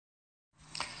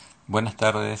Buenas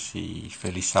tardes y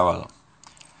feliz sábado.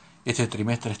 Este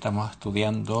trimestre estamos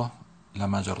estudiando la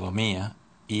mayordomía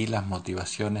y las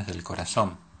motivaciones del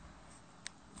corazón.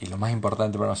 Y lo más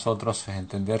importante para nosotros es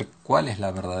entender cuál es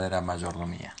la verdadera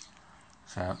mayordomía. O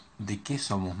sea, ¿de qué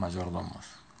somos mayordomos?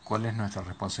 ¿Cuál es nuestra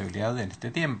responsabilidad en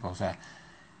este tiempo? O sea,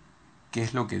 ¿qué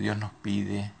es lo que Dios nos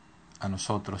pide a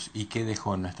nosotros y qué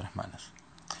dejó en nuestras manos?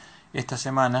 Esta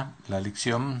semana, la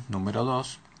lección número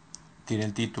 2 tiene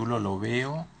el título Lo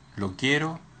veo, lo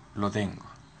quiero, lo tengo,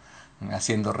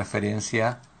 haciendo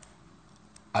referencia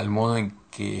al modo en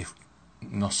que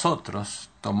nosotros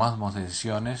tomamos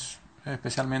decisiones,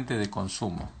 especialmente de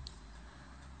consumo.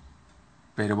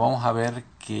 Pero vamos a ver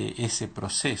que ese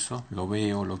proceso, lo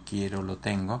veo, lo quiero, lo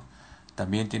tengo,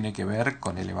 también tiene que ver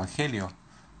con el Evangelio,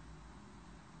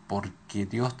 porque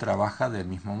Dios trabaja del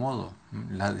mismo modo.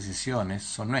 Las decisiones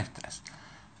son nuestras.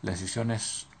 Las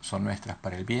decisiones son nuestras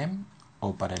para el bien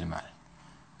o para el mal.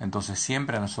 Entonces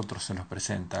siempre a nosotros se nos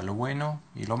presenta lo bueno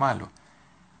y lo malo,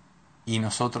 y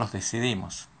nosotros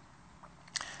decidimos.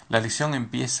 La lección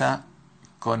empieza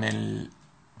con el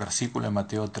versículo de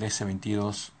Mateo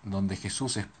 13:22, donde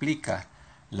Jesús explica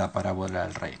la parábola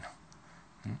del reino.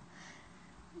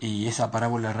 Y esa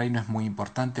parábola del reino es muy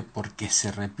importante porque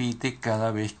se repite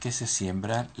cada vez que se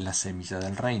siembra la semilla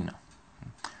del reino.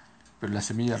 Pero la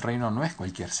semilla del reino no es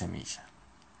cualquier semilla.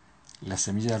 La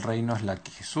semilla del reino es la que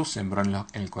Jesús sembró en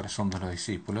el corazón de los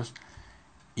discípulos,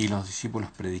 y los discípulos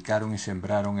predicaron y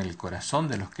sembraron en el corazón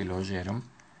de los que lo oyeron,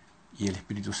 y el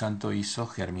Espíritu Santo hizo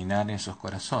germinar en sus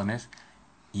corazones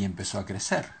y empezó a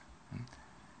crecer.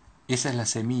 Esa es la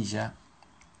semilla,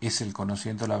 es el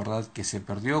conocimiento de la verdad que se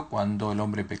perdió cuando el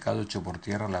hombre pecado echó por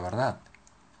tierra la verdad,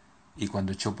 y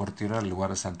cuando echó por tierra el lugar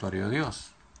del santuario de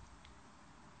Dios.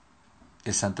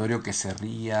 El santuario que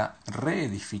sería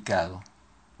reedificado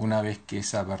una vez que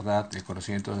esa verdad, el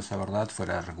conocimiento de esa verdad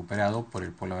fuera recuperado por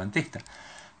el pueblo adventista.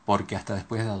 Porque hasta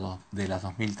después de las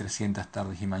 2300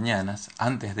 tardes y mañanas,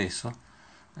 antes de eso,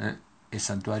 el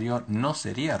santuario no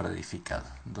sería reedificado.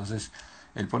 Entonces,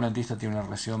 el pueblo adventista tiene una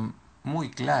relación muy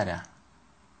clara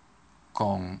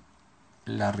con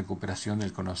la recuperación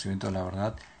del conocimiento de la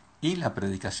verdad y la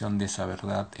predicación de esa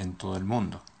verdad en todo el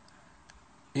mundo.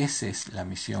 Esa es la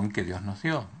misión que Dios nos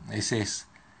dio. Ese es,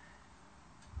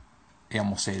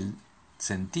 digamos, el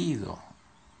sentido,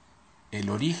 el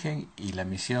origen y la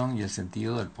misión y el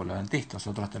sentido del pueblo adventista.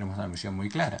 Nosotros tenemos una misión muy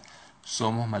clara.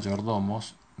 Somos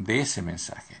mayordomos de ese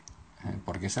mensaje,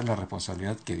 porque esa es la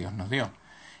responsabilidad que Dios nos dio.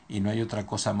 Y no hay otra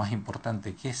cosa más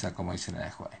importante que esa, como dice la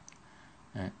de Juárez.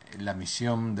 La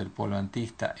misión del pueblo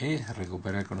adventista es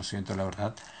recuperar el conocimiento de la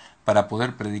verdad para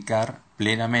poder predicar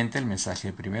plenamente el mensaje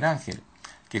del primer ángel,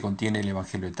 que contiene el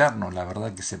Evangelio eterno, la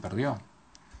verdad que se perdió,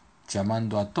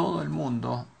 llamando a todo el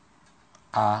mundo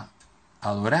a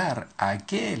adorar a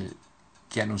aquel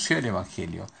que anunció el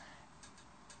Evangelio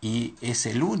y es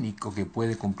el único que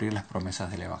puede cumplir las promesas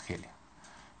del Evangelio.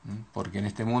 Porque en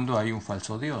este mundo hay un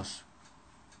falso Dios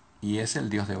y es el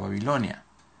Dios de Babilonia.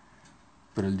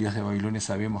 Pero el Dios de Babilonia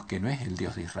sabemos que no es el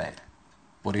Dios de Israel.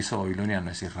 Por eso Babilonia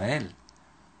no es Israel.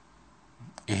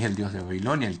 Es el Dios de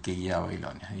Babilonia el que guía a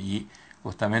Babilonia. Y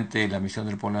justamente la misión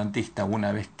del pueblo adventista,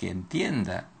 una vez que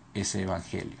entienda ese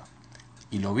Evangelio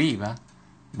y lo viva,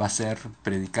 va a ser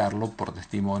predicarlo por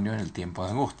testimonio en el tiempo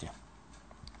de angustia.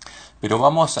 Pero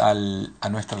vamos a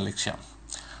nuestra lección.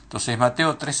 Entonces,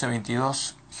 Mateo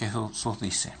 13:22, Jesús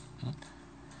dice: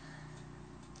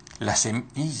 la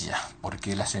semilla,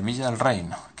 porque la semilla del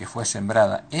reino que fue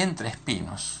sembrada entre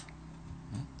espinos,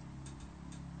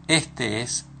 este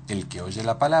es el que oye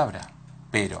la palabra,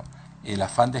 pero el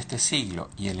afán de este siglo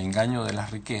y el engaño de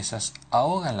las riquezas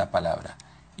ahogan la palabra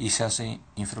y se hace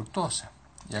infructuosa.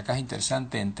 Y acá es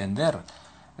interesante entender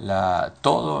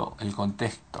todo el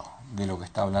contexto de lo que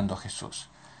está hablando Jesús.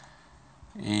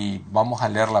 Y vamos a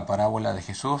leer la parábola de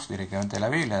Jesús directamente de la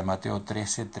Biblia, de Mateo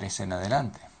 13:13 en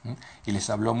adelante. Y les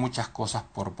habló muchas cosas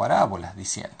por parábolas,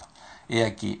 diciendo: he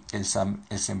aquí, el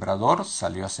sembrador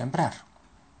salió a sembrar.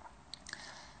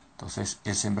 Entonces,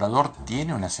 el sembrador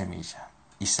tiene una semilla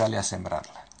y sale a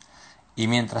sembrarla. Y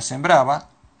mientras sembraba,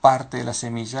 parte de la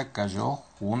semilla cayó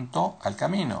junto al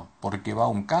camino, porque va a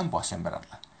un campo a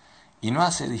sembrarla. Y no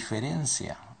hace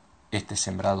diferencia este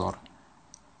sembrador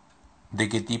de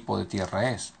qué tipo de tierra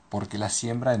es, porque la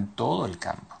siembra en todo el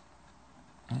campo.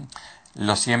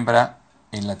 Lo siembra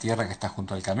en la tierra que está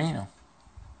junto al camino.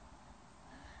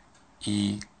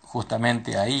 Y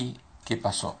justamente ahí, ¿qué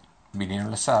pasó?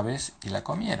 Vinieron las aves y la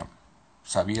comieron.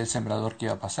 ¿Sabía el sembrador qué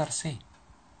iba a pasar? Sí.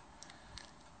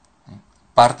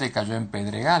 Parte cayó en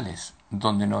pedregales,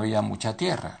 donde no había mucha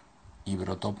tierra, y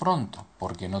brotó pronto,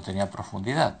 porque no tenía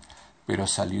profundidad. Pero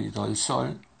salido el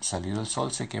sol, salido el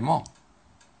sol se quemó,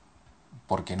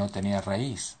 porque no tenía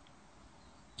raíz,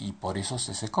 y por eso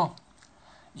se secó.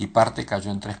 Y parte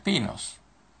cayó entre espinos,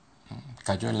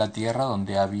 cayó en la tierra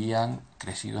donde habían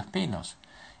crecido espinos,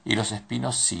 y los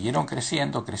espinos siguieron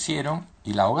creciendo, crecieron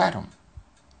y la ahogaron.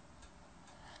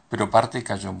 Pero parte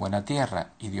cayó en buena tierra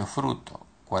y dio fruto,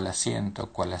 cual a 100,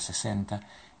 cual a 60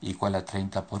 y cual a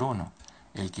 30 por uno.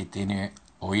 El que tiene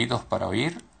oídos para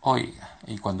oír, oiga.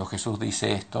 Y cuando Jesús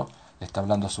dice esto, está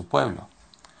hablando a su pueblo,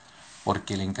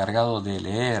 porque el encargado de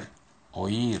leer,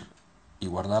 oír y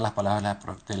guardar las palabras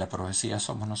de la profecía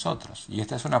somos nosotros. Y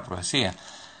esta es una profecía.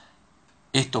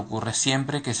 Esto ocurre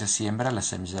siempre que se siembra la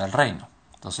semilla del reino.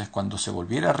 Entonces, cuando se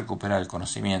volviera a recuperar el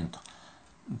conocimiento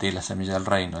de la semilla del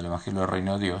reino, el evangelio del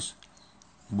reino de Dios,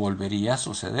 volvería a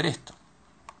suceder esto.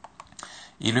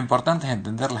 Y lo importante es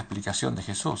entender la explicación de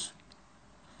Jesús.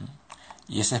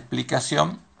 Y esa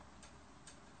explicación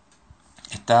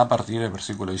está a partir del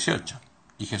versículo 18.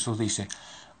 Y Jesús dice: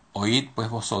 oíd pues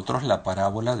vosotros la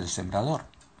parábola del sembrador.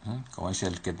 Como dice,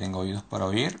 el que tenga oídos para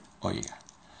oír, oiga.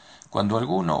 Cuando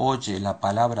alguno oye la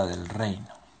palabra del reino,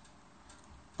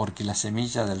 porque la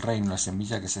semilla del reino, la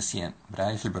semilla que se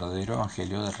siembra, es el verdadero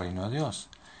evangelio del reino de Dios.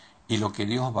 Y lo que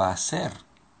Dios va a hacer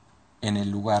en el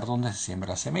lugar donde se siembra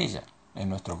la semilla, en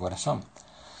nuestro corazón.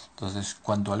 Entonces,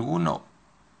 cuando alguno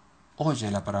oye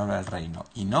la palabra del reino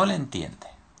y no la entiende,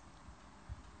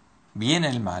 viene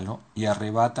el malo y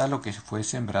arrebata lo que fue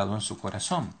sembrado en su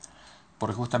corazón.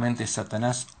 Porque justamente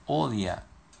Satanás odia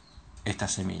esta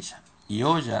semilla y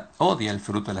odia el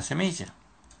fruto de la semilla.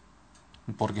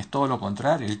 Porque es todo lo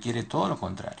contrario, él quiere todo lo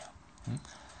contrario.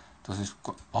 Entonces,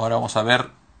 ahora vamos a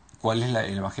ver cuál es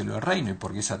el evangelio del reino y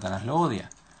por qué Satanás lo odia.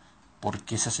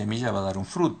 Porque esa semilla va a dar un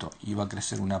fruto y va a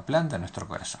crecer una planta en nuestro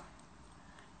corazón.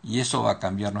 Y eso va a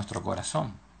cambiar nuestro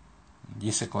corazón. Y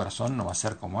ese corazón no va a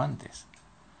ser como antes.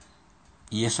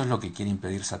 Y eso es lo que quiere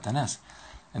impedir Satanás.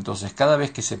 Entonces, cada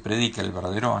vez que se predica el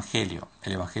verdadero evangelio,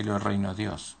 el evangelio del reino de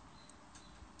Dios,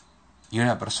 y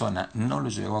una persona no lo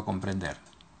llegó a comprender,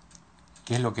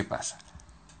 ¿qué es lo que pasa?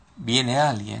 Viene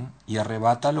alguien y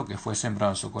arrebata lo que fue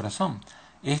sembrado en su corazón.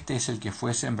 Este es el que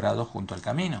fue sembrado junto al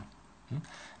camino.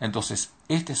 Entonces,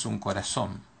 este es un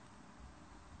corazón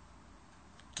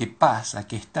que pasa,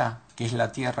 que es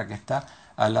la tierra que está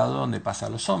al lado donde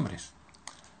pasan los hombres.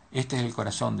 Este es el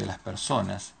corazón de las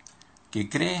personas que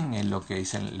creen en lo que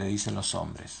le dicen los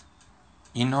hombres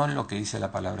y no en lo que dice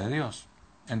la palabra de Dios.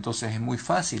 Entonces es muy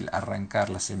fácil arrancar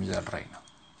la semilla del reino,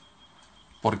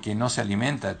 porque no se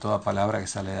alimenta de toda palabra que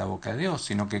sale de la boca de Dios,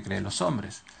 sino que cree en los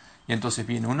hombres. Y entonces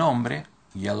viene un hombre,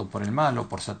 guiado por el malo,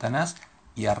 por Satanás,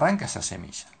 y arranca esa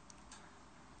semilla.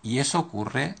 Y eso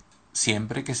ocurre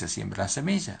siempre que se siembra la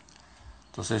semilla.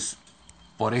 Entonces,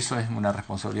 por eso es una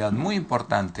responsabilidad muy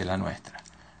importante la nuestra,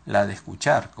 la de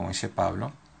escuchar, como dice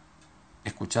Pablo,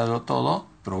 escucharlo todo,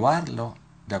 probarlo,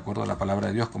 de acuerdo a la palabra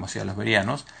de Dios, como hacían los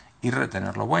bereanos, y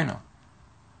retener lo bueno.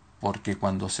 Porque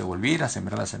cuando se volviera a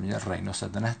sembrar la semilla del reino,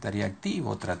 Satanás estaría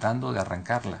activo tratando de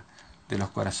arrancarla de los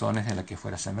corazones de la que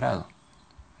fuera sembrado.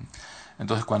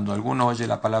 Entonces, cuando alguno oye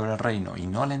la palabra del reino y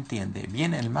no la entiende,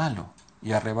 viene el malo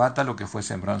y arrebata lo que fue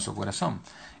sembrado en su corazón.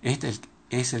 Este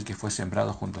es el que fue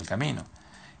sembrado junto al camino.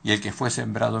 Y el que fue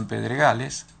sembrado en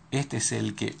pedregales, este es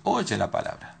el que oye la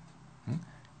palabra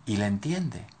y la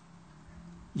entiende.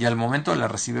 Y al momento la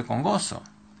recibe con gozo,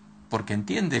 porque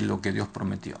entiende lo que Dios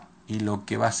prometió y lo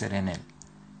que va a hacer en él.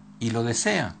 Y lo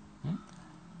desea,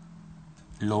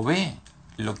 lo ve,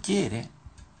 lo quiere,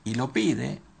 y lo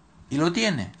pide, y lo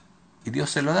tiene. Y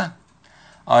Dios se lo da.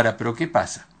 Ahora, ¿pero qué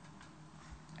pasa?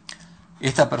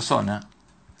 Esta persona,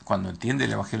 cuando entiende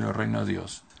el evangelio del reino de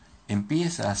Dios,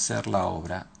 empieza a hacer la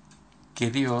obra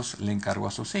que Dios le encargó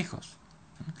a sus hijos.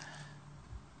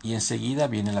 Y enseguida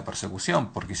viene la persecución,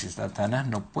 porque si Satanás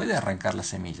no puede arrancar la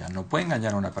semilla, no puede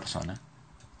engañar a una persona,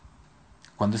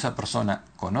 cuando esa persona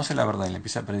conoce la verdad y le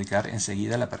empieza a predicar,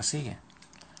 enseguida la persigue.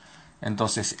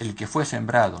 Entonces, el que fue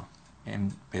sembrado en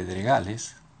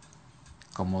pedregales,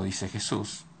 como dice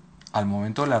Jesús, al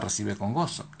momento la recibe con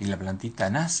gozo, y la plantita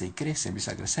nace y crece,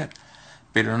 empieza a crecer,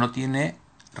 pero no tiene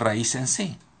raíz en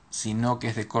sí, sino que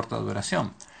es de corta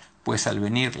duración. Pues al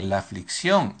venir la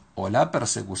aflicción o la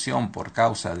persecución por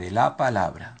causa de la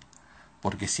palabra,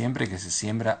 porque siempre que se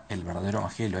siembra el verdadero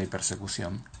evangelio hay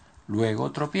persecución,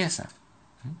 luego tropieza.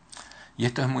 Y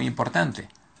esto es muy importante.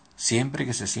 Siempre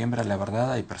que se siembra la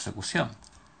verdad hay persecución.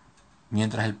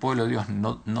 Mientras el pueblo de Dios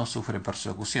no sufre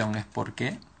persecución es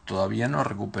porque todavía no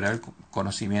recupera el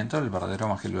conocimiento del verdadero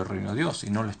evangelio del reino de Dios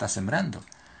y no lo está sembrando.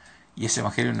 Y ese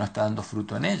evangelio no está dando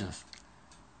fruto en ellos.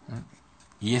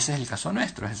 Y ese es el caso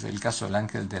nuestro, ese es el caso del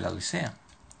ángel de la Odisea,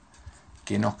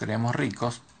 que nos creemos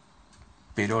ricos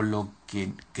pero lo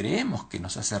que creemos que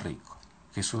nos hace rico.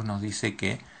 Jesús nos dice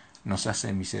que nos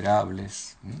hace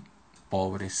miserables,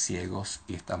 pobres, ciegos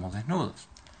y estamos desnudos,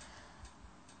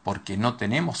 porque no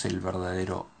tenemos el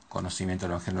verdadero conocimiento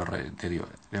del Evangelio de Dios,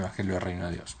 el Evangelio del Reino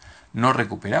de Dios. No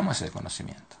recuperamos ese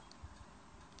conocimiento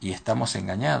y estamos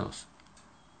engañados,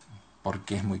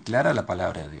 porque es muy clara la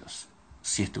palabra de Dios.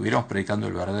 Si estuviéramos predicando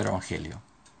el verdadero Evangelio,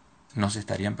 nos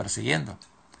estarían persiguiendo.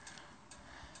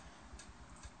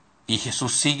 Y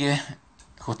Jesús sigue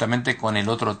justamente con el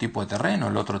otro tipo de terreno,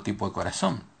 el otro tipo de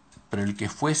corazón. Pero el que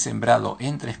fue sembrado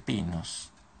entre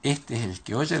espinos, este es el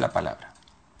que oye la palabra.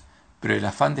 Pero el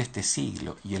afán de este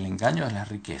siglo y el engaño de las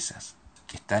riquezas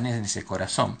que están en ese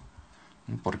corazón,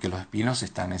 porque los espinos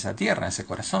están en esa tierra, en ese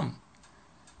corazón.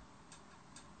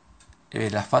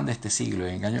 El afán de este siglo y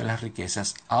el engaño de las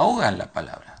riquezas ahogan la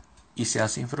palabra y se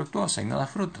hace infructuosa y no da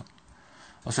fruto.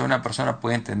 O sea, una persona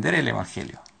puede entender el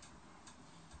Evangelio,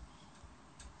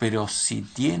 pero si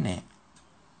tiene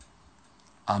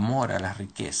amor a las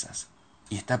riquezas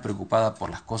y está preocupada por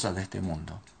las cosas de este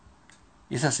mundo,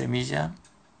 esa semilla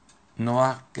no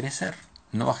va a crecer,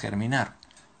 no va a germinar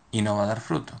y no va a dar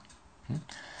fruto.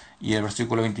 Y el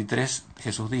versículo 23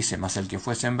 Jesús dice: mas el que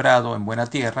fue sembrado en buena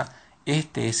tierra,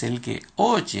 este es el que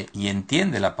oye y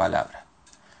entiende la palabra.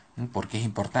 Porque es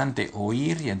importante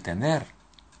oír y entender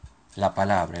la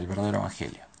palabra, el verdadero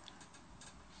evangelio.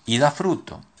 Y da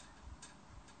fruto.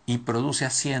 Y produce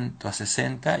a 100, a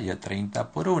 60 y a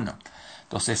 30 por uno.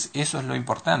 Entonces, eso es lo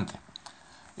importante.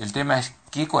 El tema es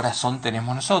qué corazón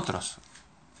tenemos nosotros.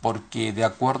 Porque de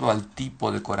acuerdo al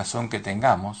tipo de corazón que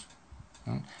tengamos,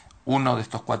 uno de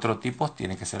estos 4 tipos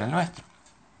tiene que ser el nuestro.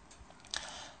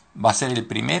 Va a ser el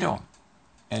primero,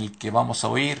 el que vamos a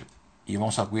oír y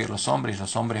vamos a acudir los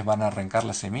hombres van a arrancar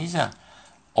la semilla,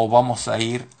 o vamos a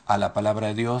ir a la palabra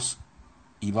de Dios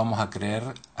y vamos a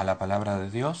creer a la palabra de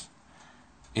Dios.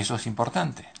 Eso es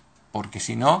importante, porque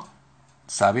si no,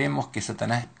 sabemos que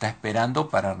Satanás está esperando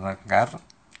para arrancar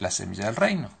la semilla del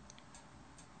reino.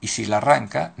 Y si la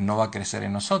arranca, no va a crecer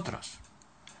en nosotros.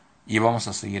 Y vamos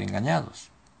a seguir engañados.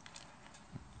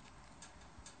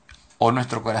 O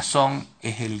nuestro corazón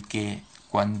es el que,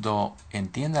 cuando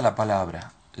entienda la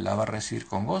palabra, la va a recibir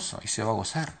con gozo y se va a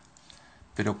gozar.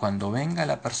 Pero cuando venga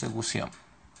la persecución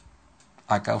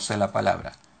a causa de la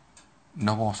palabra,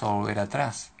 nos vamos a volver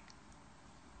atrás.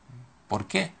 ¿Por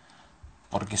qué?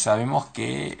 Porque sabemos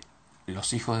que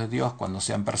los hijos de Dios, cuando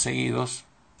sean perseguidos,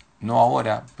 no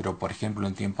ahora, pero por ejemplo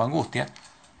en tiempo de angustia,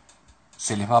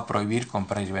 se les va a prohibir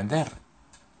comprar y vender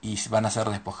y van a ser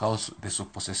despojados de sus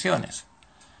posesiones.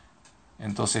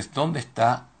 Entonces, ¿dónde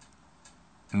está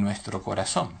nuestro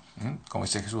corazón? Como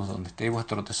dice Jesús: donde esté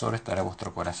vuestro tesoro estará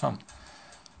vuestro corazón.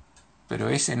 Pero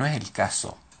ese no es el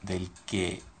caso del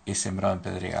que es sembrado en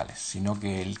pedregales, sino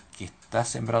que el que está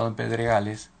sembrado en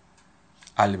pedregales,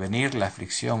 al venir la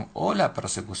aflicción o la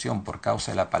persecución por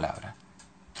causa de la palabra,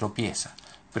 tropieza.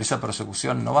 Pero esa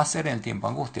persecución no va a ser en el tiempo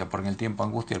de angustia, porque en el tiempo de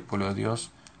angustia el pueblo de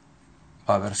Dios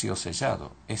va a haber sido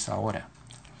sellado. Es ahora.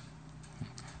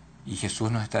 Y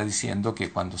Jesús nos está diciendo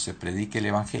que cuando se predique el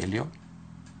Evangelio,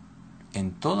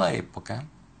 en toda época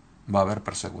va a haber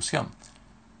persecución.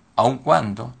 Aun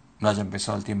cuando no haya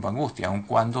empezado el tiempo de angustia, aun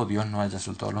cuando Dios no haya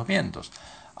soltado los vientos,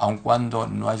 aun cuando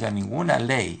no haya ninguna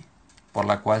ley por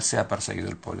la cual sea perseguido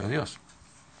el pueblo de Dios.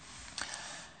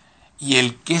 Y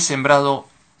el que es sembrado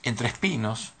entre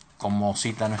espinos, como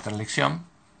cita nuestra lección,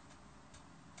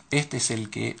 este es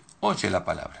el que oye la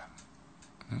palabra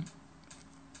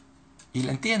y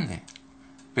la entiende.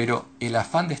 Pero el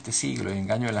afán de este siglo y el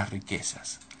engaño de las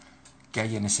riquezas que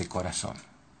hay en ese corazón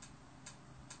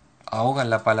ahogan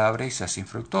la palabra y se hace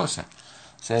infructuosa.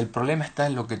 O sea, el problema está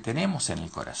en lo que tenemos en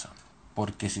el corazón.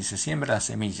 Porque si se siembra la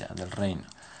semilla del reino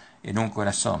en un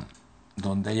corazón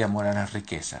donde hay amor a las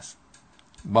riquezas,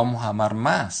 vamos a amar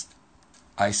más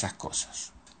a esas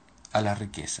cosas, a las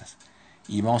riquezas,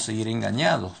 y vamos a seguir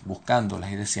engañados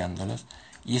buscándolas y deseándolas,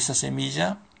 y esa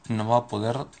semilla no va a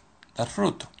poder dar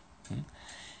fruto.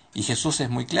 Y Jesús es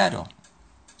muy claro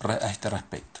a este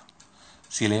respecto.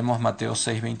 Si leemos Mateo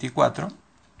 6:24,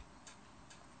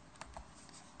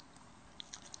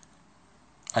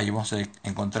 ahí vamos a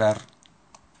encontrar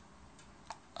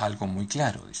algo muy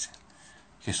claro. Dice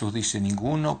Jesús: dice,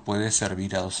 ninguno puede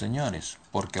servir a 2 señores,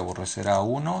 porque aborrecerá a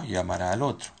uno y amará al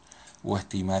otro, o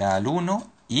estimará al uno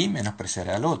y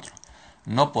menospreciará al otro.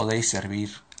 No podéis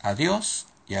servir a Dios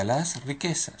y a las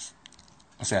riquezas.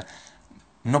 O sea,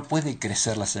 no puede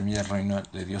crecer la semilla del reino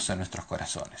de Dios en nuestros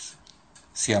corazones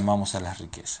si amamos a las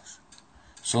riquezas.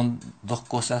 Son 2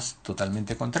 cosas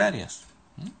totalmente contrarias.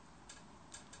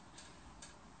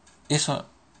 Eso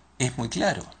es muy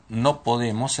claro. No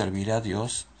podemos servir a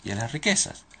Dios y a las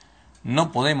riquezas.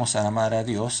 No podemos amar a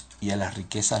Dios y a las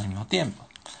riquezas al mismo tiempo.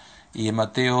 Y en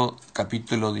Mateo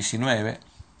capítulo 19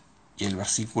 y el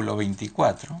versículo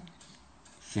 24,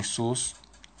 Jesús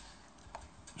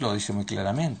lo dice muy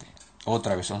claramente.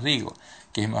 Otra vez os digo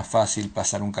que es más fácil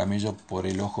pasar un camello por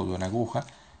el ojo de una aguja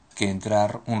que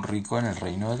entrar un rico en el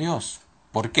reino de Dios.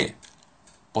 ¿Por qué?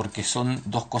 Porque son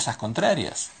dos cosas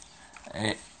contrarias.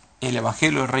 El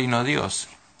Evangelio del reino de Dios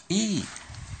y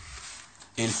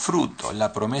el fruto,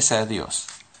 la promesa de Dios,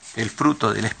 el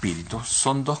fruto del Espíritu,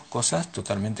 son dos cosas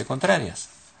totalmente contrarias.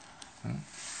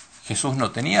 Jesús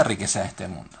no tenía riqueza de este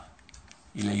mundo,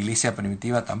 y la iglesia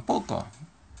primitiva tampoco,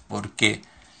 porque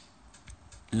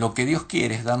lo que Dios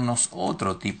quiere es darnos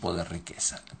otro tipo de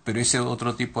riqueza, pero ese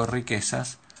otro tipo de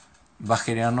riquezas va a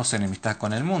generarnos enemistad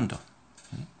con el mundo,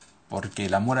 porque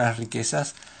el amor a las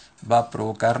riquezas va a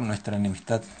provocar nuestra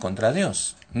enemistad contra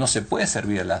Dios. No se puede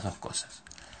servir a las dos cosas.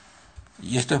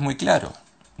 Y esto es muy claro.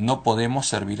 No podemos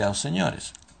servir a dos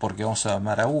señores, porque vamos a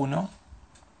amar a uno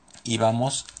y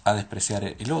vamos a despreciar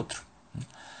el otro.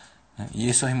 Y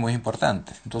eso es muy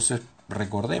importante. Entonces,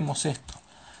 recordemos esto.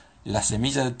 La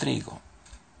semilla de trigo,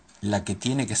 la que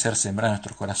tiene que ser sembrada en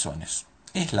nuestros corazones,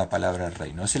 es la palabra del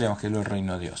reino, es el Evangelio del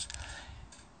reino de Dios.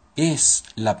 Es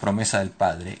la promesa del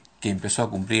Padre que empezó a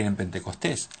cumplir en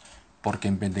Pentecostés, porque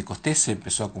en Pentecostés se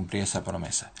empezó a cumplir esa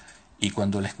promesa. Y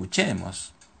cuando la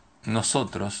escuchemos,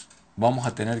 nosotros vamos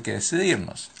a tener que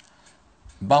decidirnos.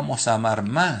 ¿Vamos a amar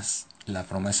más la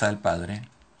promesa del Padre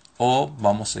o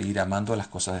vamos a seguir amando las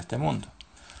cosas de este mundo?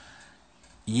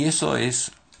 Y esa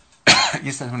es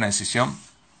una decisión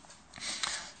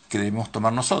que debemos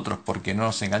tomar nosotros, porque no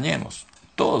nos engañemos.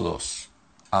 Todos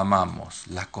amamos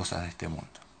las cosas de este mundo.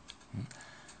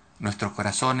 Nuestros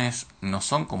corazones no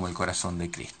son como el corazón de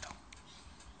Cristo.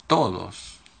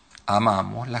 Todos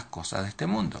amamos las cosas de este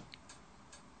mundo.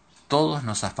 Todos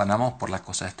nos afanamos por las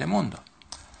cosas de este mundo.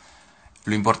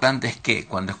 Lo importante es que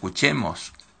cuando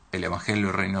escuchemos el Evangelio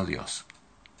del Reino de Dios,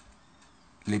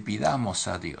 le pidamos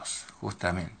a Dios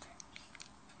justamente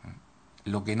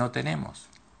lo que no tenemos.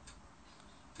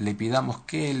 Le pidamos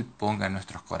que Él ponga en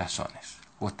nuestros corazones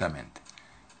justamente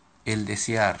el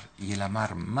desear y el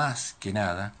amar más que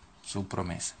nada su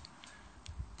promesa.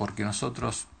 Porque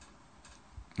nosotros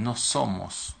no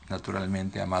somos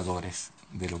naturalmente amadores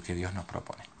de lo que Dios nos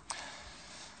propone.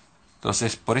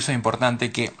 Entonces, por eso es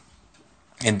importante que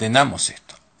entendamos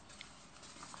esto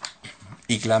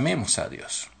y clamemos a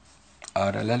Dios.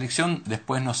 Ahora, la lección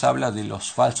después nos habla de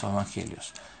los falsos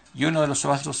evangelios. Y uno de los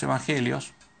falsos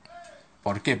evangelios,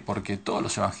 ¿por qué? Porque todos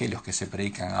los evangelios que se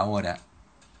predican ahora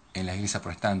en la iglesia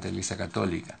protestante, en la iglesia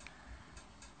católica,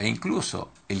 e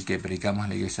incluso el que predicamos en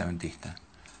la iglesia adventista,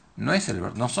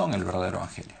 no son el verdadero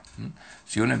evangelio.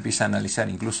 Si uno empieza a analizar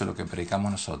incluso lo que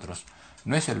predicamos nosotros,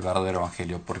 no es el verdadero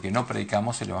evangelio, porque no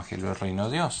predicamos el evangelio del reino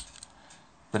de Dios.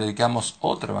 Predicamos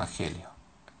otro evangelio,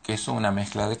 que es una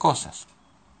mezcla de cosas.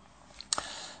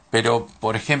 Pero,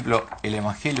 por ejemplo, el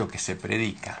evangelio que se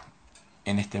predica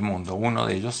en este mundo, uno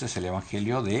de ellos es el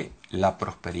evangelio de la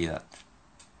prosperidad.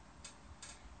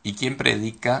 ¿Y quién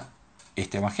predica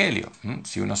este evangelio?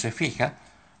 Si uno se fija,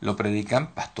 lo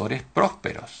predican pastores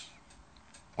prósperos.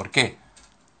 ¿Por qué?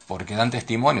 Porque dan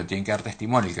testimonio, tienen que dar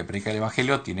testimonio. El que predica el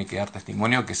evangelio tiene que dar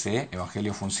testimonio que ese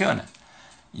evangelio funciona.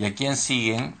 ¿Y a quién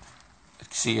sigue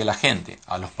la gente?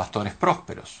 A los pastores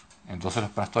prósperos. Entonces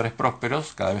los pastores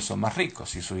prósperos cada vez son más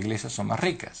ricos y sus iglesias son más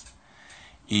ricas.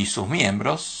 Y sus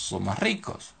miembros son más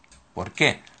ricos. ¿Por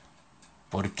qué?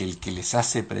 Porque el que les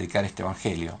hace predicar este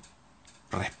evangelio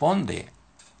responde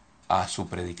a su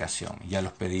predicación y a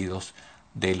los pedidos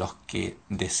de los que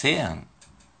desean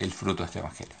el fruto de este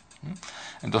evangelio.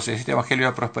 Entonces este evangelio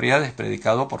de la prosperidad es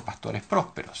predicado por pastores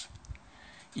prósperos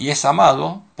y es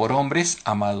amado por hombres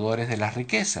amadores de las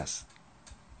riquezas.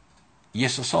 Y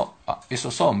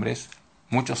esos hombres,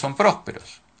 muchos son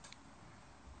prósperos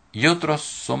y otros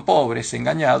son pobres,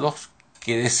 engañados,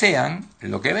 que desean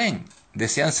lo que ven,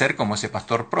 desean ser como ese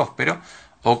pastor próspero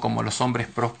o como los hombres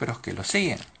prósperos que lo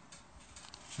siguen.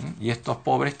 Y estos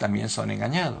pobres también son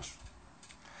engañados.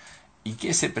 ¿Y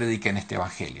qué se predica en este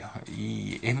evangelio?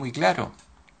 Y es muy claro.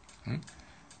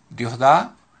 Dios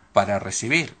da para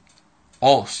recibir.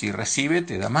 O si recibe,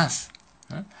 te da más.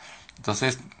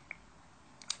 Entonces,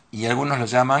 y algunos lo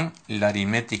llaman la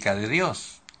aritmética de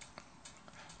Dios.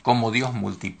 Cómo Dios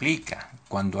multiplica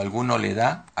cuando alguno le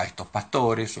da a estos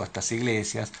pastores o a estas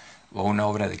iglesias o a una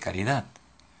obra de caridad.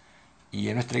 Y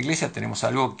en nuestra iglesia tenemos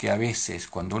algo que a veces,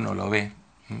 cuando uno lo ve,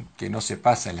 que no se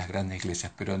pasa en las grandes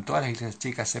iglesias, pero en todas las iglesias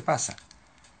chicas se pasa,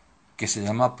 que se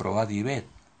llama probad y ved,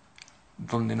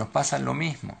 donde nos pasa lo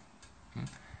mismo.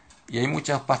 Y hay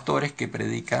muchos pastores que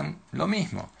predican lo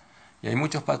mismo. Y hay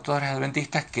muchos pastores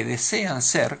adventistas que desean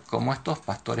ser como estos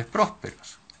pastores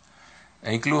prósperos.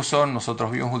 E incluso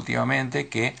nosotros vimos últimamente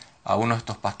que a uno de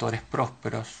estos pastores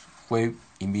prósperos fue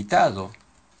invitado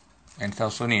en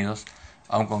Estados Unidos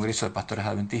a un congreso de pastores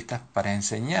adventistas para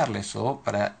enseñarles o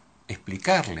para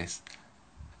explicarles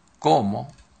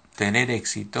cómo tener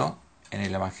éxito en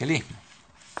el evangelismo.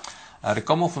 A ver,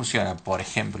 ¿cómo funciona, por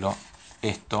ejemplo,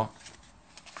 esto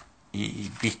y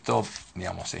visto,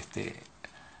 digamos,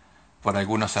 por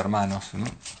algunos hermanos, ¿no?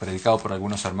 Predicado por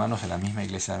algunos hermanos en la misma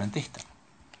iglesia adventista?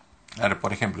 A ver,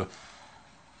 por ejemplo,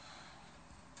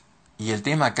 y el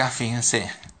tema acá,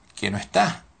 fíjense, que no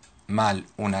está mal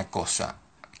una cosa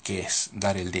que es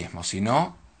dar el diezmo,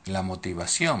 sino la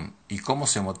motivación y cómo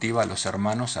se motiva a los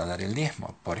hermanos a dar el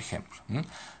diezmo, por ejemplo.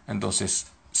 Entonces,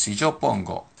 si yo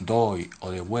doy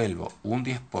o devuelvo un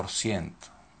 10%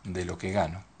 de lo que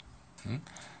gano,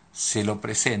 se lo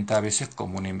presenta a veces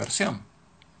como una inversión.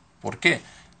 ¿Por qué?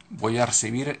 Voy a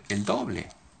recibir el doble,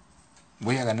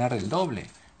 voy a ganar el doble.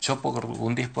 Yo pongo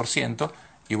un 10%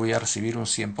 y voy a recibir un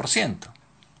 100%.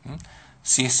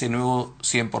 Si ese nuevo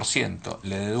 100%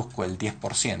 le deduzco el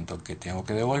 10% que tengo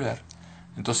que devolver,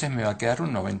 entonces me va a quedar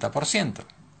un 90%.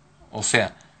 O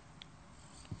sea,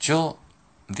 yo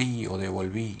di o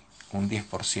devolví un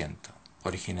 10%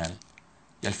 original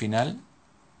y al final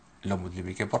lo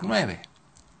multipliqué por 9.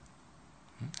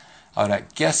 Ahora,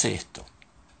 ¿qué hace esto?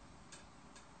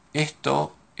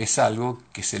 Esto es algo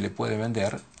que se le puede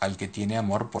vender al que tiene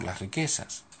amor por las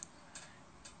riquezas.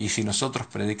 Y si nosotros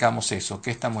predicamos eso,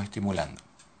 ¿qué estamos estimulando?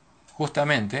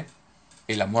 Justamente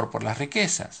el amor por las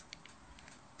riquezas.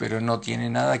 Pero no tiene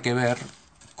nada que ver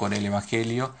con el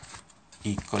Evangelio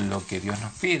y con lo que Dios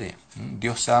nos pide.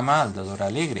 Dios ama al dador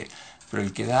alegre, pero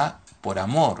el que da por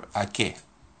amor, ¿a qué?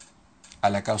 A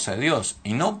la causa de Dios,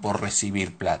 y no por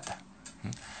recibir plata.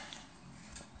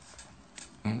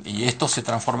 ¿Y esto se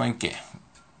transforma en qué?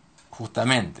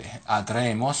 Justamente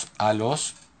atraemos a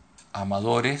los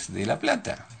amadores de la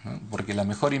plata, ¿no? Porque la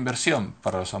mejor inversión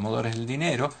para los amadores del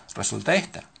dinero resulta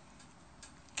esta.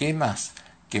 ¿Qué más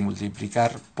que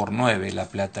multiplicar por 9 la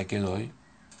plata que doy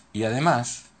y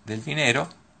además del dinero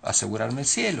asegurarme el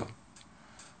cielo?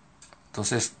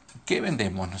 Entonces, ¿qué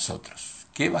vendemos nosotros?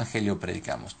 ¿Qué evangelio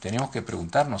predicamos? Tenemos que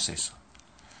preguntarnos eso.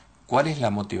 ¿Cuál es la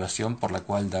motivación por la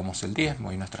cual damos el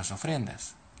diezmo y nuestras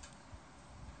ofrendas?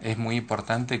 Es muy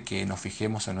importante que nos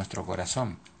fijemos en nuestro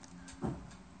corazón.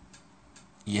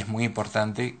 Y es muy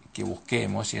importante que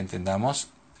busquemos y entendamos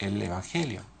el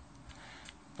evangelio.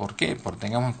 ¿Por qué? Porque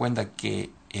tengamos en cuenta que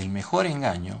el mejor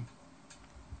engaño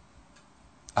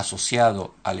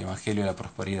asociado al evangelio de la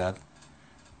prosperidad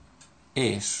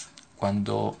es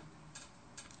cuando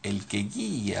el que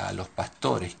guía a los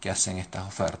pastores que hacen estas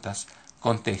ofertas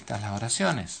contesta las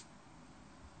oraciones.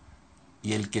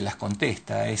 Y el que las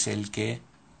contesta es el que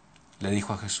le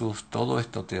dijo a Jesús: todo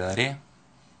esto te daré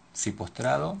si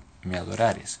postrado me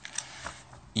adorares.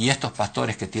 Y estos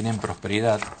pastores que tienen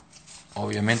prosperidad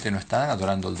obviamente no están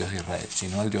adorando al Dios de Israel,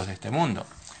 sino al Dios de este mundo,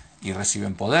 y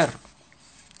reciben poder,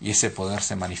 y ese poder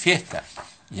se manifiesta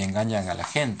y engañan a la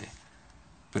gente,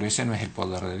 pero ese no es el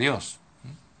poder de Dios.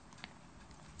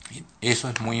 Y eso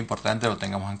es muy importante que lo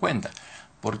tengamos en cuenta.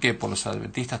 ¿Por qué? Por los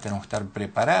adventistas tenemos que estar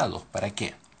preparados. ¿Para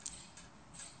qué?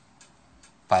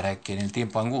 Para que en el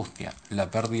tiempo de angustia la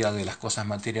pérdida de las cosas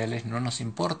materiales no nos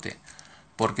importe,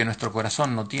 porque nuestro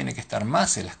corazón no tiene que estar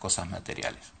más en las cosas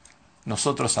materiales.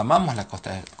 Nosotros amamos las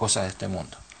cosas de este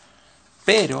mundo,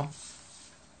 pero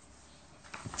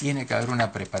tiene que haber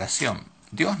una preparación.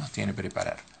 Dios nos tiene que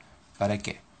preparar. ¿Para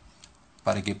qué?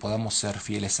 Para que podamos ser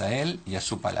fieles a Él y a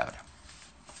su palabra.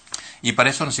 Y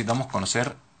para eso necesitamos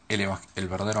conocer el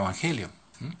verdadero evangelio.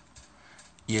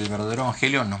 Y el verdadero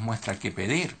evangelio nos muestra qué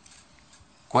pedir,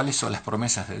 cuáles son las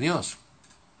promesas de Dios.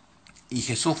 Y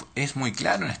Jesús es muy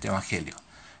claro en este evangelio.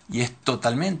 Y es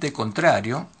totalmente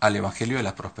contrario al evangelio de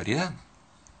la prosperidad.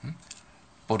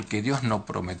 Porque Dios no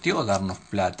prometió darnos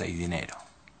plata y dinero,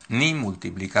 ni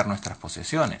multiplicar nuestras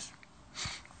posesiones.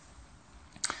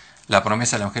 La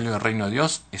promesa del evangelio del reino de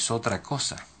Dios es otra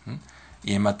cosa.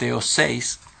 Y en Mateo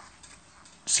 6,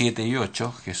 7 y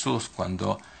 8, Jesús,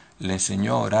 cuando le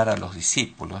enseñó a orar a los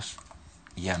discípulos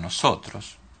y a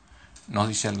nosotros, nos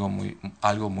dice algo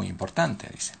muy importante.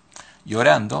 Dice: y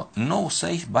orando, no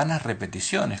uséis vanas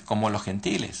repeticiones como los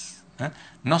gentiles,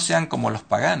 no sean como los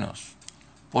paganos.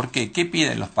 ¿Por qué? ¿Qué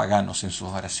piden los paganos en sus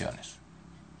oraciones?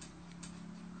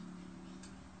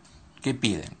 ¿Qué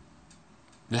piden?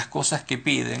 Las cosas que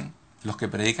piden los que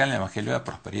predican el evangelio de la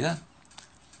prosperidad.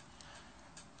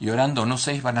 Y orando, no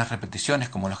uséis vanas repeticiones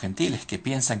como los gentiles, que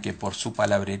piensan que por su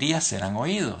palabrería serán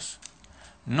oídos.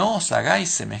 No os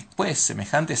hagáis pues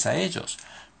semejantes a ellos,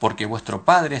 porque vuestro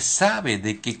Padre sabe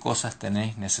de qué cosas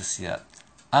tenéis necesidad,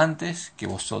 antes que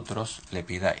vosotros le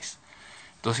pidáis.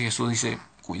 Entonces Jesús dice,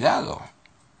 cuidado,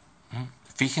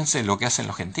 fíjense lo que hacen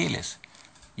los gentiles,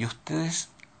 y ustedes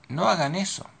no hagan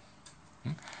eso.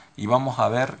 Y vamos a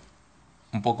ver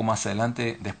un poco más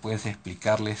adelante, después de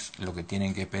explicarles lo que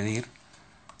tienen que pedir,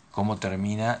 cómo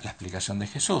termina la explicación de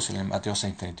Jesús en el Mateo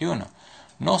 6:31.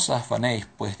 No os afanéis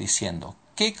pues diciendo,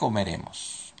 ¿qué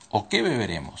comeremos? ¿O qué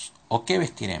beberemos? ¿O qué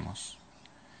vestiremos?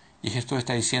 Y Jesús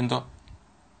está diciendo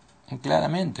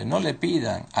claramente, no le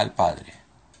pidan al Padre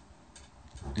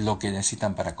lo que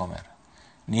necesitan para comer,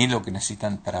 ni lo que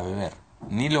necesitan para beber,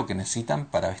 ni lo que necesitan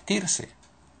para vestirse.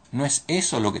 No es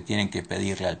eso lo que tienen que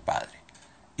pedirle al Padre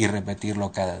y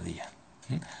repetirlo cada día.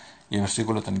 Y el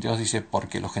versículo 32 dice,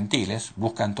 porque los gentiles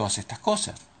buscan todas estas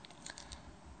cosas.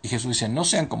 Y Jesús dice, no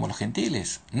sean como los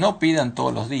gentiles, no pidan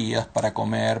todos los días para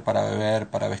comer, para beber,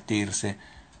 para vestirse.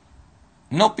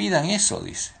 No pidan eso,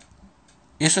 dice.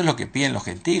 Eso es lo que piden los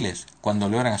gentiles cuando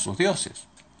le oran a sus dioses.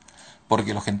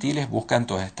 Porque los gentiles buscan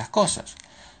todas estas cosas.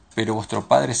 Pero vuestro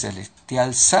Padre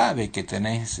Celestial sabe que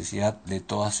tenéis necesidad de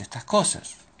todas estas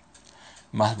cosas.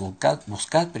 Mas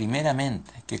buscad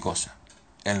primeramente, ¿qué cosa?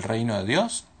 El reino de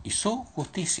Dios y su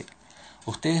justicia.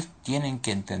 Ustedes tienen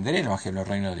que entender el Evangelio del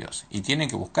reino de Dios. Y tienen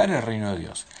que buscar el reino de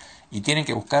Dios. Y tienen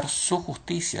que buscar su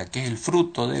justicia, que es el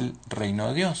fruto del reino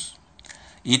de Dios.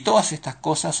 Y todas estas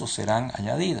cosas os serán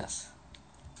añadidas.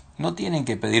 No tienen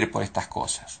que pedir por estas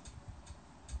cosas.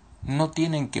 No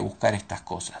tienen que buscar estas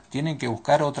cosas. Tienen que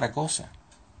buscar otra cosa.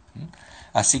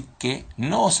 Así que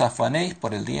no os afanéis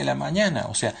por el día de la mañana.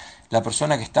 O sea, la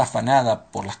persona que está afanada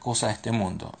por las cosas de este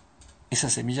mundo,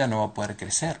 esa semilla no va a poder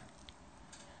crecer.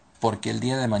 Porque el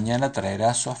día de mañana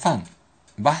traerá su afán.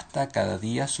 Basta cada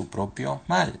día su propio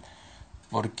mal.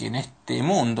 Porque en este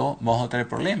mundo vamos a tener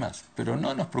problemas. Pero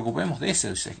no nos preocupemos de eso,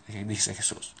 dice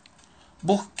Jesús.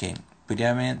 Busquen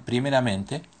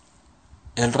primeramente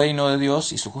el reino de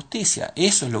Dios y su justicia.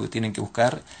 Eso es lo que tienen que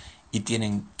buscar y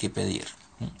tienen que pedir.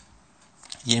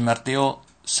 Y en Mateo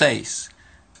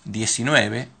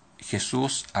 6:19,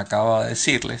 Jesús acaba de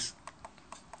decirles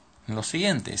lo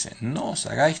siguiente, dice, no os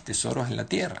hagáis tesoros en la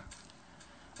tierra.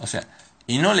 O sea,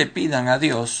 y no le pidan a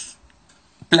Dios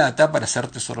plata para hacer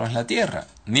tesoros en la tierra,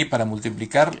 ni para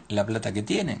multiplicar la plata que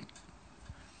tienen.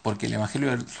 Porque el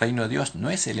Evangelio del reino de Dios no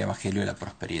es el Evangelio de la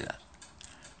prosperidad.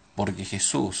 Porque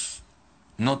Jesús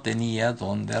no tenía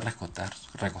donde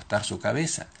recostar su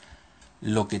cabeza.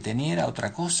 Lo que tenía era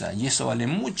otra cosa, y eso vale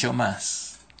mucho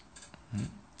más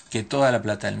que toda la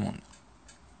plata del mundo.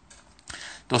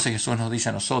 Entonces Jesús nos dice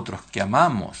a nosotros que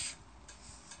amamos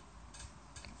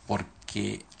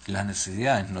porque las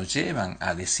necesidades nos llevan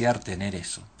a desear tener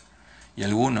eso. Y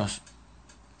algunos,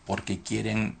 porque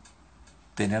quieren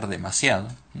tener demasiado,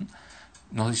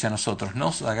 nos dice a nosotros, no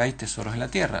os hagáis tesoros en la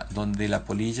tierra, donde la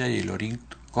polilla y el orín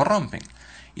corrompen,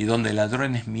 y donde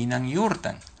ladrones minan y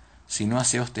hurtan, sino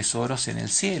haceos tesoros en el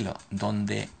cielo,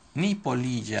 donde ni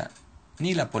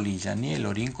la polilla ni el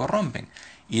orín corrompen,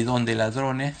 y donde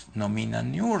ladrones no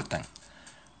minan ni hurtan.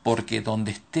 Porque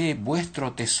donde esté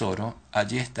vuestro tesoro,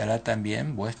 allí estará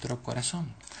también vuestro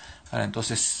corazón. Ahora,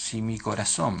 entonces, si mi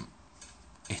corazón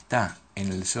está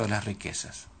en el deseo de las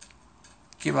riquezas,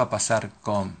 ¿qué va a pasar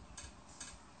con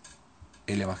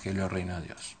el Evangelio del Reino de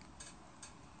Dios?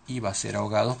 Y va a ser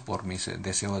ahogado por mis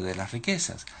deseos de las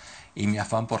riquezas y mi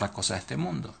afán por las cosas de este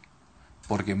mundo.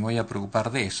 Porque me voy a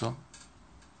preocupar de eso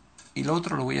y lo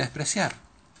otro lo voy a despreciar.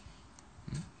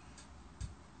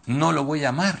 No lo voy a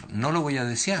amar, no lo voy a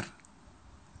desear.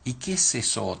 ¿Y qué es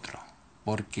eso otro?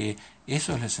 Porque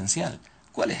eso es lo esencial.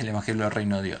 ¿Cuál es el Evangelio del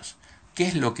Reino de Dios? ¿Qué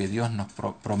es lo que Dios nos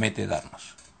promete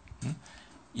darnos?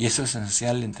 Y eso es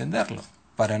esencial entenderlo,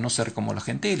 para no ser como los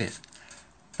gentiles.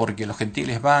 Porque los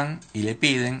gentiles van y le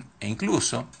piden, e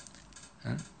incluso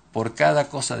por cada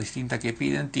cosa distinta que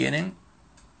piden, tienen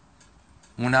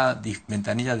una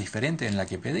ventanilla diferente en la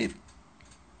que pedir.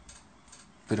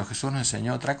 Pero Jesús nos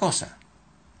enseñó otra cosa.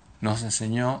 Nos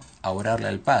enseñó a orarle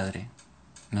al Padre,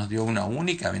 nos dio una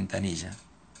única ventanilla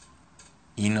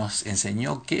y nos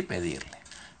enseñó qué pedirle,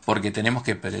 porque tenemos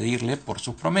que pedirle por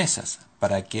sus promesas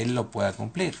para que Él lo pueda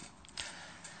cumplir.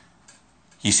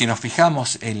 Y si nos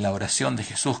fijamos en la oración de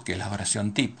Jesús, que es la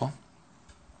oración tipo,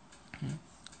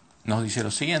 nos dice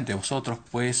lo siguiente, vosotros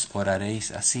pues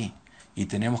oraréis así, y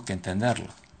tenemos que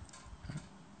entenderlo.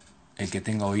 El que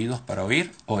tenga oídos para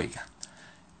oír, oiga.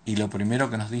 Y lo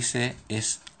primero que nos dice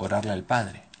es orarle al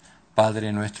Padre.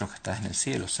 Padre nuestro que estás en el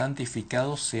cielo,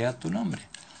 santificado sea tu nombre.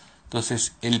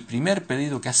 Entonces, el primer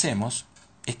pedido que hacemos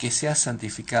es que sea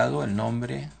santificado el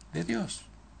nombre de Dios.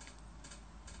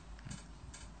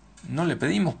 no le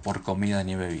pedimos por comida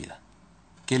ni bebida.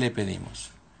 ¿Qué le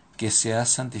pedimos? Que sea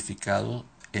santificado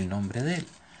el nombre de Él,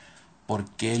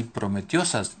 porque Él prometió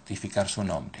santificar su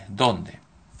nombre. ¿Dónde?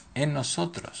 En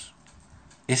nosotros.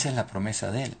 Esa es la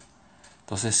promesa de Él.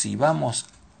 Entonces, si vamos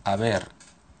a ver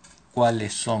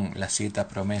cuáles son las 7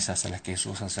 promesas a las que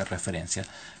Jesús hace referencia,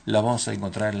 las vamos a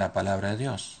encontrar en la palabra de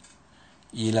Dios.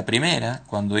 Y la primera,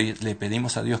 cuando le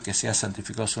pedimos a Dios que sea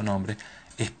santificado su nombre,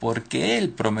 es porque Él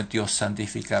prometió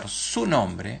santificar su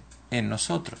nombre en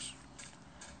nosotros.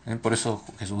 Por eso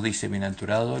Jesús dice,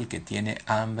 bienaventurado el que tiene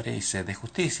hambre y sed de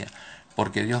justicia,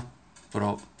 porque Dios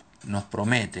nos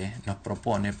promete, nos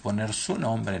propone poner su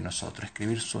nombre en nosotros,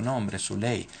 escribir su nombre, su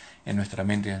ley en nuestra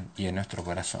mente y en nuestro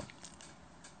corazón.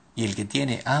 Y el que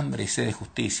tiene hambre y sed de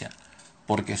justicia,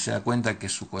 porque se da cuenta que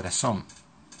su corazón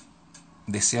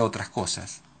desea otras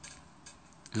cosas,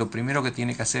 lo primero que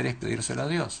tiene que hacer es pedírselo a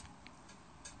Dios,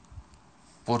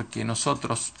 porque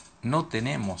nosotros no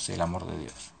tenemos el amor de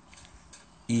Dios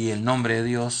y el nombre de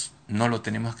Dios no lo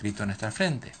tenemos escrito en nuestra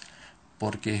frente,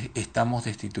 porque estamos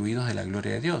destituidos de la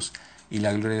gloria de Dios, y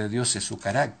la gloria de Dios es su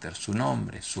carácter, su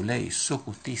nombre, su ley, su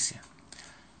justicia.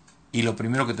 Y lo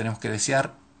primero que tenemos que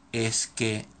desear es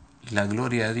que la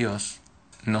gloria de Dios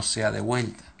nos sea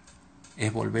devuelta,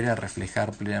 es volver a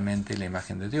reflejar plenamente la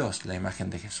imagen de Dios, la imagen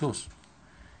de Jesús.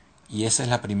 Y esa es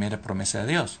la primera promesa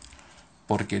de Dios,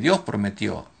 porque Dios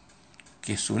prometió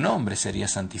que su nombre sería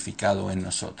santificado en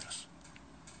nosotros,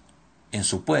 en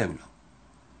su pueblo,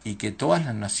 y que todas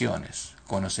las naciones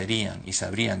conocerían y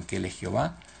sabrían que Él es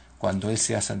Jehová cuando Él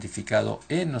sea santificado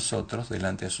en nosotros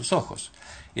delante de sus ojos.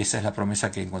 Esa es la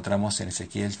promesa que encontramos en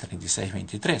Ezequiel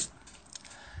 36:23.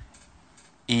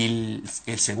 Y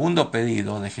el segundo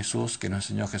pedido de Jesús, que nos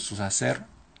enseñó Jesús a hacer,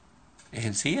 es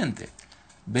el siguiente: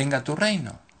 venga tu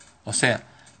reino. O sea,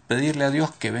 pedirle a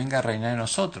Dios que venga a reinar en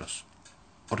nosotros.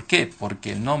 ¿Por qué?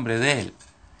 Porque el nombre de Él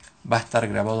va a estar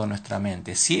grabado en nuestra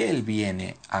mente, si Él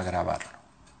viene a grabarlo.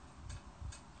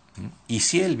 Y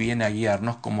si Él viene a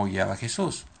guiarnos como guiaba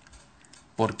Jesús,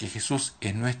 porque Jesús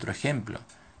es nuestro ejemplo,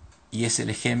 y es el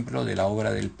ejemplo de la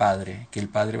obra del Padre, que el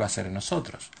Padre va a hacer en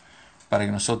nosotros, para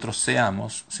que nosotros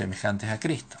seamos semejantes a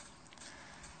Cristo.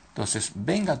 Entonces,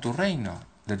 venga tu reino,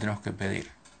 le tenemos que pedir.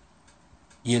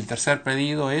 Y el tercer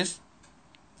pedido es,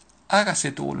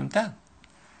 hágase tu voluntad.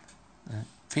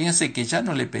 Fíjense que ya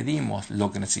no le pedimos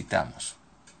lo que necesitamos,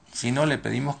 sino le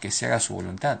pedimos que se haga su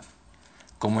voluntad,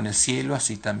 como en el cielo,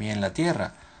 así también en la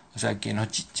tierra. O sea, que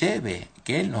nos lleve,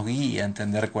 que Él nos guíe a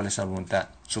entender cuál es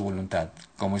su voluntad,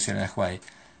 como dice en el Juárez,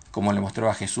 como le mostró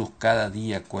a Jesús cada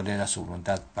día cuál era su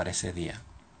voluntad para ese día.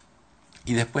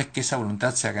 Y después que esa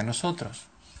voluntad se haga en nosotros.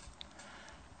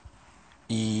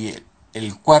 Y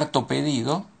el cuarto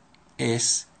pedido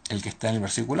es el que está en el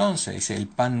versículo 11. Dice, el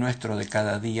pan nuestro de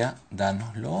cada día,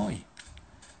 dánoslo hoy.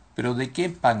 Pero ¿de qué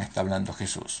pan está hablando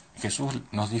Jesús? Jesús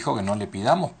nos dijo que no le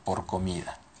pidamos por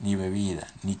comida, ni bebida,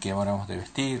 ni que vamos de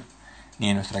vestir, ni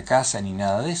en nuestra casa, ni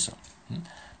nada de eso.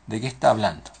 ¿De qué está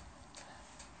hablando?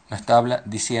 Nos está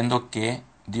diciendo que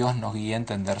Dios nos guía a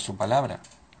entender su palabra.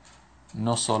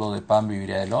 No solo de pan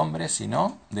vivirá el hombre,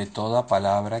 sino de toda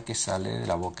palabra que sale de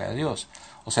la boca de Dios.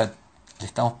 O sea, le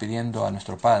estamos pidiendo a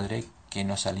nuestro Padre que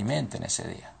nos alimente en ese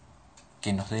día,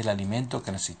 que nos dé el alimento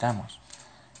que necesitamos.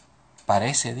 Para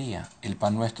ese día, el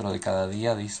pan nuestro de cada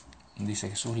día, dice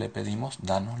Jesús, le pedimos,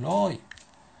 dánoslo hoy.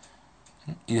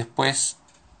 Y después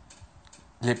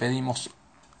le pedimos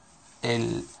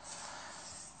el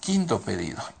quinto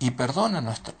pedido, y perdona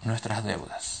nuestras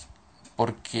deudas,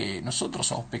 porque nosotros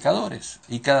somos pecadores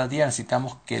y cada día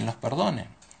necesitamos que Él nos perdone.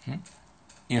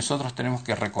 Y nosotros tenemos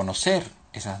que reconocer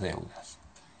esas deudas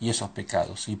y esos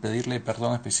pecados y pedirle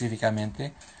perdón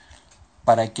específicamente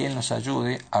para que Él nos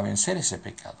ayude a vencer ese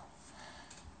pecado.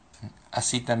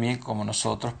 Así también como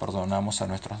nosotros perdonamos a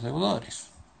nuestros deudores.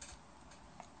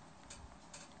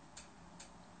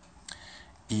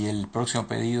 Y el próximo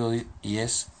pedido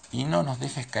es, y no nos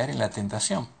dejes caer en la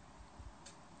tentación.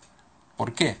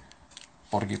 ¿Por qué?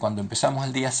 Porque cuando empezamos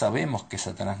el día sabemos que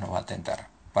Satanás nos va a tentar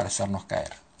para hacernos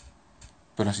caer.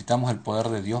 Pero necesitamos el poder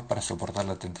de Dios para soportar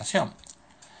la tentación.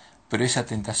 Pero esa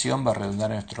tentación va a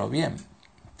redundar en nuestro bien,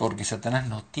 porque Satanás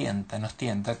nos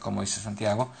tienta, como dice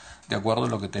Santiago, de acuerdo a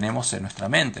lo que tenemos en nuestra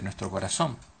mente, en nuestro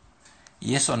corazón.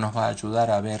 Y eso nos va a ayudar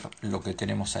a ver lo que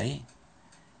tenemos ahí.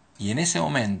 Y en ese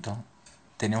momento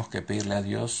tenemos que pedirle a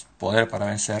Dios poder para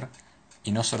vencer,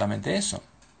 y no solamente eso,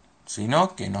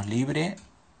 sino que nos libre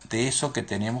de eso que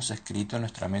tenemos escrito en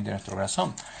nuestra mente y en nuestro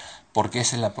corazón, porque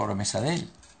esa es la promesa de Él.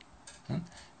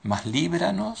 Mas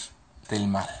líbranos del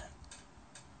mal.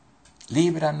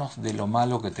 Líbranos de lo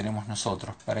malo que tenemos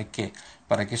nosotros. ¿Para qué?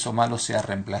 Para que eso malo sea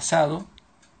reemplazado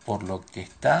por lo que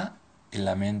está en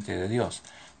la mente de Dios,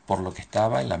 por lo que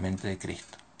estaba en la mente de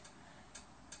Cristo.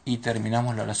 Y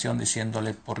terminamos la oración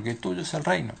diciéndole, porque tuyo es el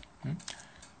reino.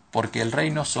 Porque el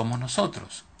reino somos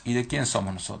nosotros. ¿Y de quién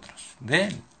somos nosotros? De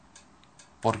Él.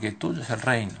 Porque tuyo es el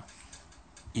reino.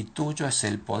 Y tuyo es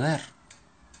el poder.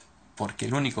 Porque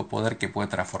el único poder que puede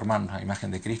transformarnos a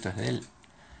imagen de Cristo es de Él.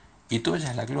 Y tuya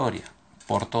es la gloria,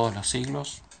 por todos los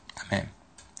siglos. Amén.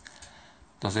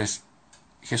 Entonces,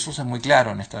 Jesús es muy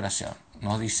claro en esta oración.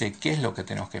 Nos dice qué es lo que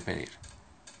tenemos que pedir.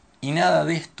 Y nada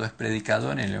de esto es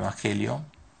predicado en el Evangelio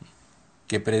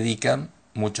que predican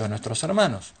muchos de nuestros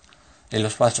hermanos, en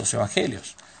los falsos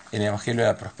evangelios, en el Evangelio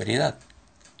de la prosperidad.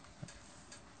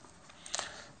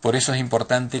 Por eso es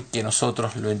importante que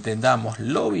nosotros lo entendamos,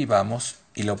 lo vivamos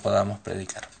y lo podamos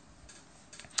predicar.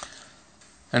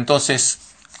 Entonces,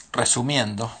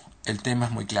 resumiendo, el tema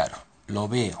es muy claro. Lo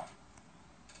veo.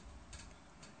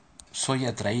 Soy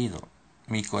atraído.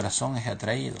 Mi corazón es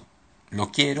atraído.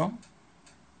 Lo quiero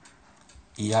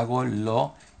y hago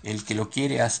el que lo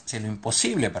quiere hace lo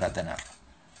imposible para tenerlo.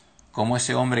 Como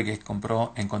ese hombre que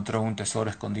encontró un tesoro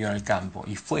escondido en el campo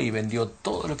y fue y vendió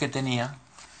todo lo que tenía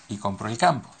y compró el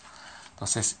campo.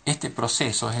 Entonces, este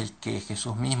proceso es el que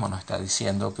Jesús mismo nos está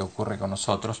diciendo que ocurre con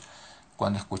nosotros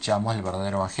cuando escuchamos el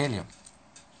verdadero evangelio.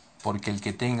 Porque el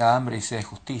que tenga hambre y sed de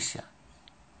justicia,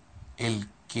 el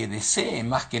que desee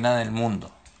más que nada en el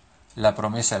mundo la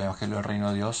promesa del evangelio del reino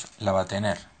de Dios, la va a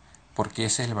tener, porque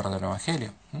ese es el verdadero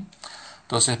evangelio.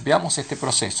 Entonces, veamos este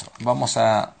proceso. Vamos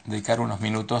a dedicar unos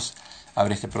minutos a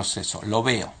ver este proceso. Lo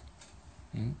veo.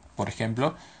 Por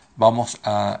ejemplo, vamos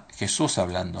a Jesús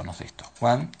hablándonos de esto.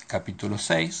 Juan, capítulo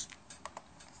 6,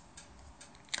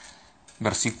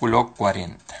 versículo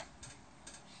 40.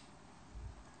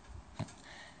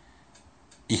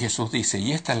 Y Jesús dice,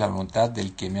 y esta es la voluntad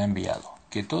del que me ha enviado,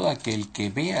 que todo aquel que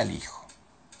vea al Hijo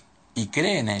y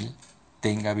cree en Él,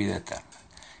 tenga vida eterna.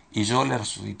 Y yo le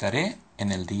resucitaré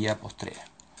en el día postrero.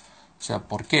 O sea,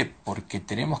 ¿por qué? Porque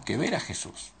tenemos que ver a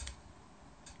Jesús.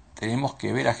 Tenemos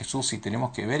que ver a Jesús y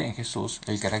tenemos que ver en Jesús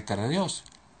el carácter de Dios.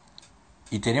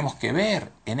 Y tenemos que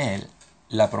ver en Él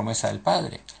la promesa del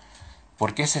Padre.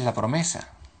 Porque esa es la promesa,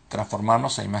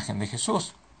 transformarnos a imagen de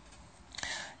Jesús.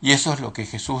 Y eso es lo que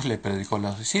Jesús le predicó a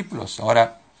los discípulos.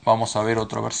 Ahora vamos a ver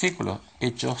otro versículo.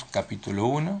 Hechos capítulo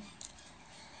 1,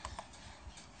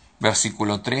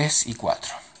 versículo 3 y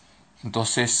 4.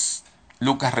 Entonces,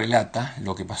 Lucas relata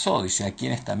lo que pasó. Dice, a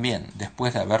quienes también,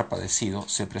 después de haber padecido,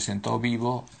 se presentó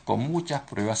vivo con muchas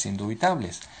pruebas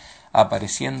indubitables,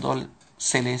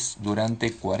 apareciéndoseles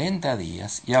durante 40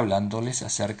 días y hablándoles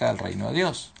acerca del reino de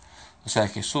Dios. O sea,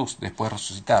 Jesús, después de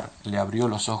resucitar, le abrió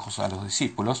los ojos a los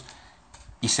discípulos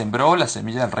y sembró la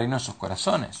semilla del reino en sus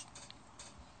corazones.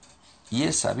 Y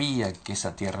él sabía que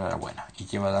esa tierra era buena y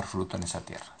que iba a dar fruto en esa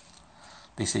tierra.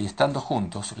 Dice, y estando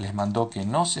juntos, les mandó que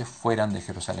no se fueran de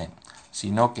Jerusalén,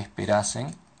 sino que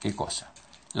esperasen, ¿qué cosa?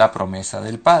 La promesa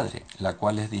del Padre, la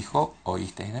cual les dijo,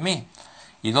 oísteis de mí.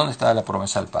 ¿Y dónde está la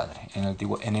promesa del Padre?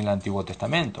 En el Antiguo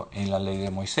Testamento, en la ley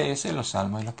de Moisés, en los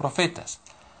Salmos y los profetas.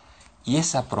 Y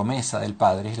esa promesa del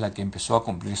Padre es la que empezó a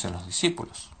cumplirse en los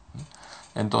discípulos.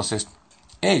 Entonces,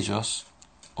 ellos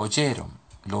oyeron,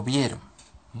 lo vieron,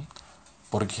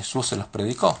 porque Jesús se los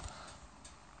predicó.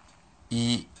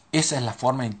 Y esa es la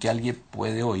forma en que alguien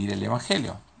puede oír el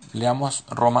Evangelio. Leamos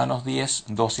Romanos 10,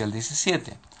 12 al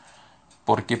 17.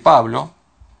 Porque Pablo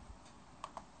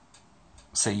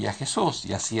seguía a Jesús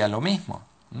y hacía lo mismo.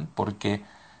 Porque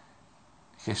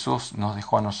Jesús nos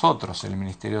dejó a nosotros el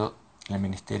ministerio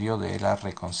de la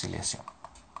reconciliación.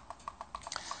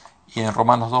 Y en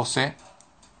Romanos 12,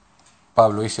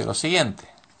 Pablo dice lo siguiente.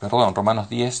 Romanos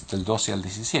 10, del 12 al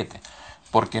 17.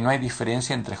 Porque no hay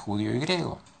diferencia entre judío y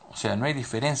griego. O sea, no hay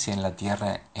diferencia en la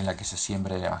tierra en la que se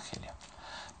siembra el Evangelio.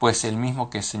 Pues el mismo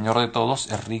que es Señor de todos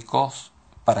es rico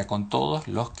para con todos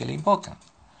los que le invocan.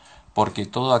 Porque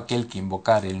todo aquel que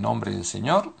invocare el nombre del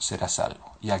Señor será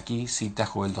salvo. Y aquí cita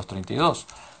Joel 2:32.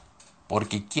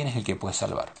 Porque ¿quién es el que puede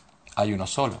salvar? Hay uno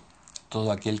solo.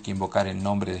 Todo aquel que invocare el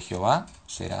nombre de Jehová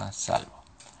será salvo.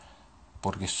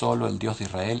 Porque solo el Dios de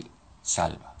Israel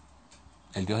salva.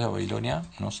 El Dios de Babilonia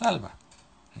no salva.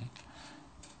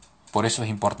 Por eso es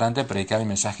importante predicar el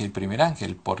mensaje del primer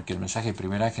ángel, porque el mensaje del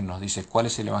primer ángel nos dice cuál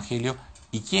es el Evangelio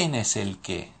y quién es el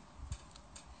que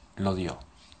lo dio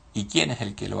y quién es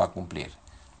el que lo va a cumplir.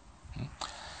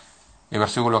 El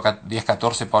versículo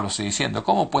 10-14 Pablo sigue diciendo,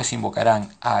 ¿cómo pues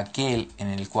invocarán a aquel en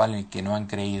el que no han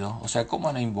creído? O sea, ¿cómo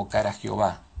van a invocar a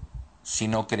Jehová si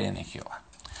no creen en Jehová?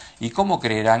 ¿Y cómo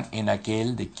creerán en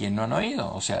aquel de quien no han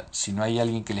oído? O sea, si no hay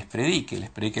alguien que les predique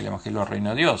el Evangelio del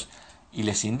reino de Dios, y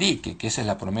les indique que esa es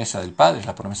la promesa del Padre, es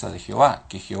la promesa de Jehová,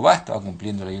 que Jehová estaba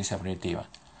cumpliendo la iglesia primitiva.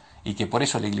 y que por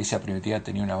eso la iglesia primitiva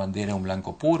tenía una bandera, un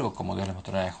blanco puro, como Dios les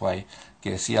mostró en el Juárez,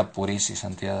 que decía pureza y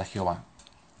santidad a Jehová.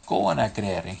 ¿Cómo van a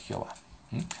creer en Jehová?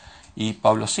 Y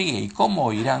Pablo sigue, ¿y cómo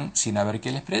oirán sin haber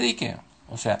que les predique?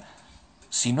 O sea,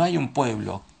 si no hay un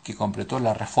pueblo que completó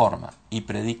la reforma y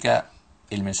predica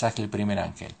el mensaje del primer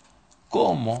ángel,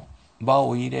 ¿cómo va a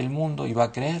oír el mundo y va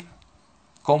a creer?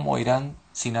 ¿Cómo oirán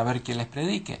sin haber quien les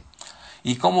predique?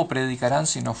 ¿Y cómo predicarán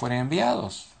si no fueren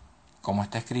enviados? Como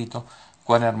está escrito,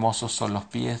 cuán hermosos son los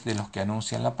pies de los que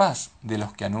anuncian la paz, de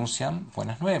los que anuncian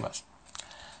buenas nuevas.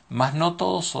 Mas no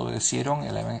todos obedecieron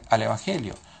al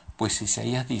Evangelio, pues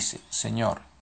Isaías dice, Señor,